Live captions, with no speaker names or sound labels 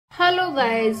Hello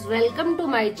guys, welcome to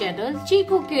my channel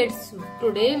Chiku Kids.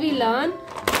 Today we learn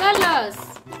colors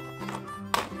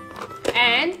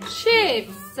and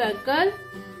shapes. Circle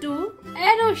to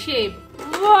arrow shape.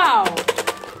 Wow!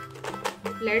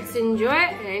 Let's enjoy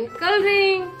and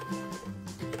coloring.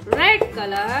 Red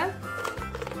color,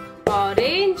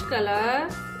 orange color,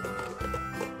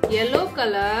 yellow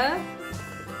color,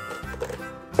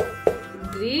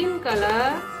 green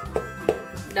color,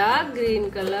 dark green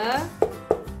color,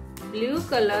 blue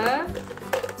color,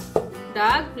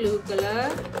 dark blue color,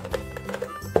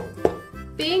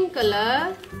 pink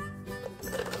color,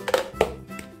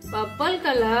 purple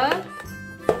color,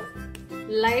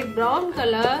 light brown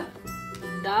color,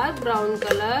 dark brown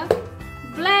color,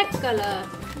 black color.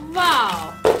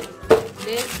 Wow!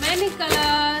 There's many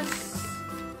colors.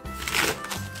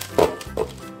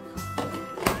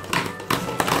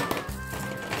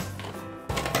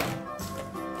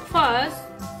 First,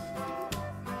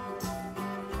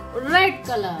 red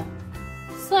color,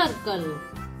 circle.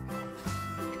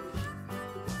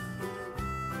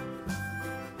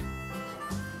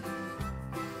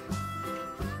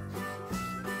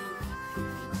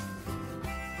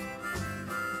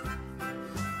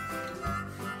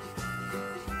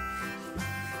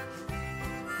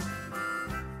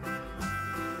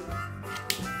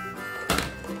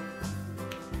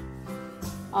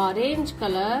 Orange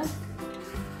color,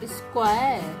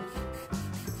 square.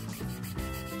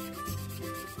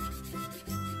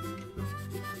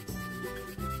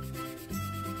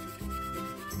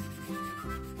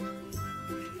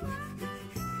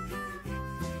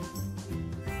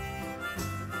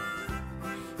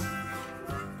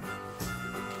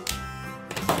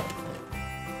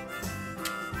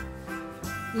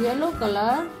 Yellow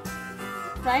color,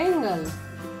 triangle.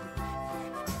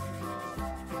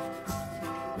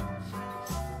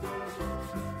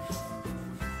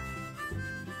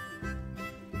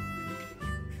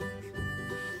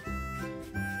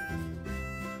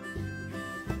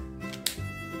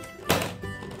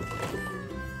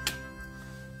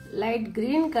 Light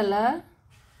green color,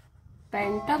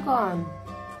 pentagon.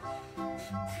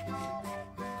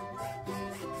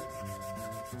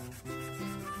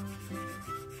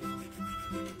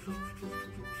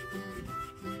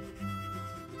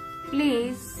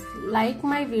 Please like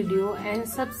my video and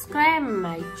subscribe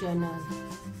my channel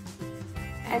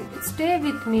and stay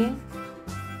with me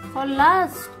for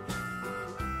last.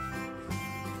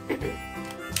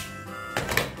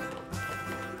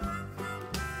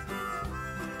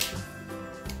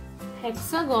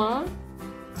 Hexagon,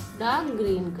 dark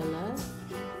green color.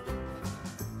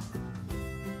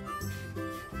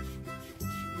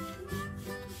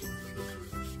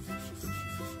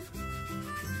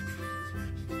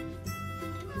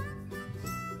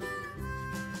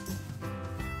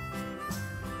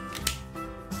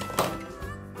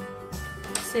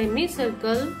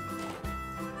 Semicircle,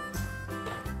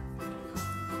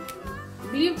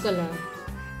 blue color.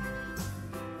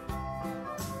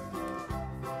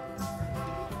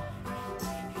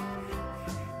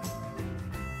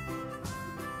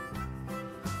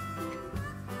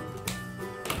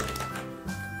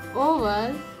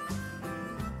 Oval,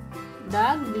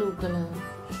 dark blue color.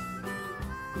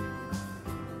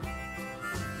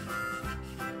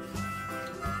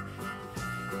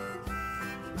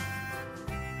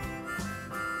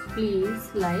 Please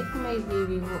like my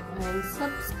video and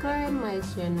subscribe my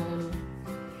channel.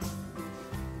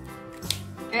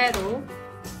 Arrow,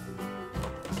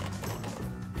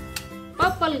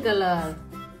 purple color.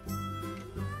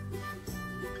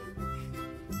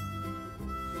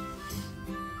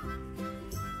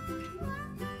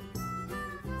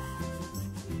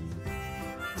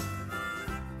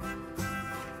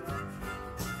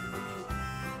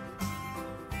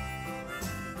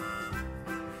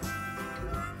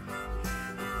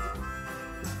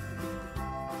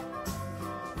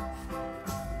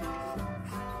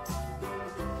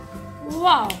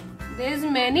 Wow, there's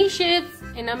many shapes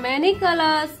in a many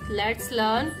colors. Let's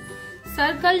learn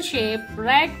circle shape,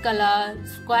 red color,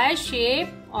 square shape,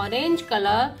 orange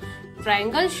color,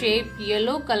 triangle shape,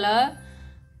 yellow color,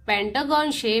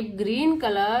 pentagon shape, green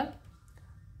color,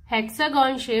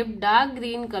 hexagon shape, dark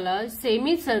green color,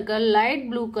 semicircle, light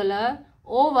blue color,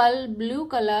 oval, blue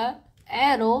color,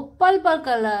 arrow, purple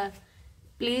color.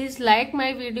 Please like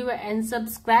my video and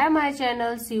subscribe my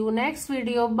channel. See you next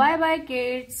video. Bye bye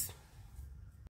kids.